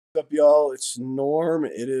What's up, y'all? It's Norm.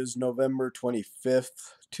 It is November 25th,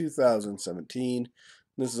 2017.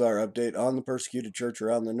 This is our update on the persecuted church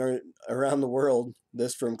around the world.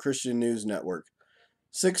 This from Christian News Network.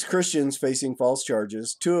 6 Christians facing false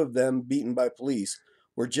charges, 2 of them beaten by police,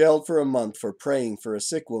 were jailed for a month for praying for a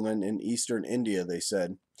sick woman in eastern India, they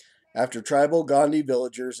said. After tribal Gandhi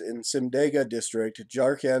villagers in Simdega district,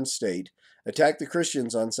 Jharkhand state, attacked the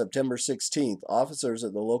Christians on September 16th, officers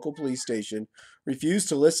at the local police station refused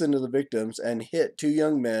to listen to the victims and hit 2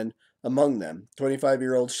 young men among them,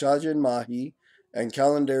 25-year-old Shajan Mahi and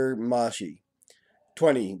Kalander Mahi.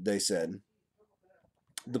 20, they said.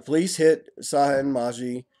 The police hit Sahan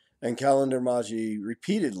Maji and Kalander Maji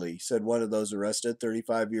repeatedly, said one of those arrested,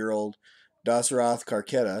 35-year-old Dasarath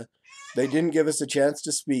Karketa. They didn't give us a chance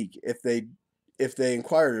to speak. If they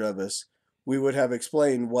inquired of us, we would have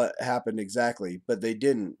explained what happened exactly, but they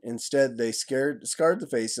didn't. Instead, they scarred the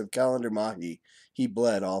face of Kalander Mahi. He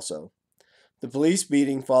bled also. The police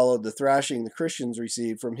beating followed the thrashing the Christians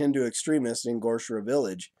received from Hindu extremists in Gorshra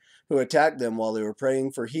village, who attacked them while they were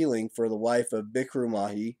praying for healing for the wife of Bikru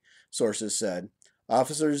Mahi, sources said.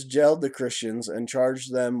 Officers jailed the Christians and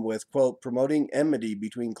charged them with, quote, promoting enmity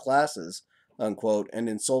between classes, unquote, and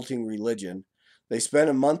insulting religion. They spent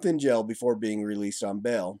a month in jail before being released on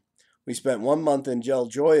bail. We spent 1 month in jail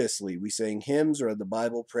joyously. We sang hymns, read the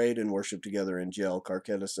Bible, prayed, and worshiped together in jail,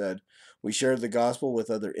 Karketa said. We shared the gospel with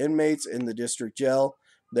other inmates in the district jail.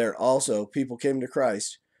 There also, people came to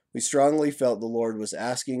Christ. We strongly felt the Lord was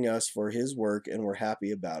asking us for his work and were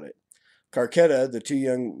happy about it. Karketa, the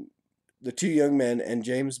two young men, and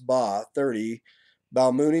James Ba, 30,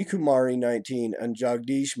 Balmuni Kumari, 19, and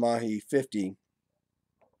Jagdish Mahi, 50,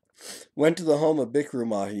 went to the home of Bikru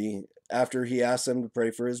Mahi after he asked them to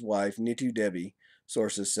pray for his wife, Nitu Devi,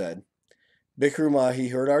 sources said. Bikru Mahi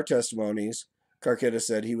heard our testimonies. Karketa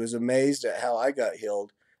said he was amazed at how I got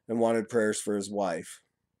healed and wanted prayers for his wife.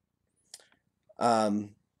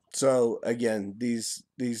 So again, these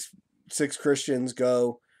 6 Christians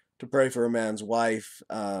go to pray for a man's wife.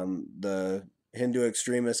 The Hindu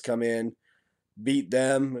extremists come in, beat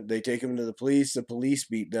them. They take them to the police. The police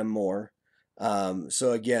beat them more.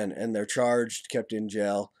 So again, and they're charged, kept in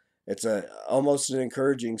jail. It's almost an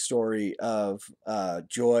encouraging story of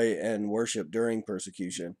joy and worship during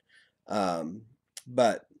persecution.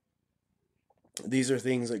 But these are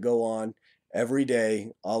things that go on every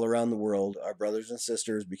day all around the world. Our brothers and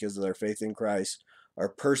sisters, because of their faith in Christ, are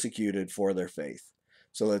persecuted for their faith.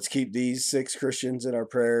 So let's keep these 6 Christians in our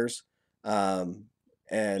prayers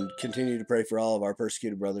and continue to pray for all of our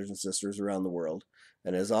persecuted brothers and sisters around the world.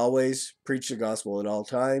 And as always, preach the gospel at all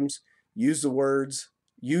times. Use words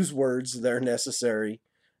that are necessary.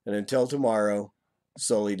 And until tomorrow,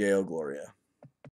 Soli Deo Gloria.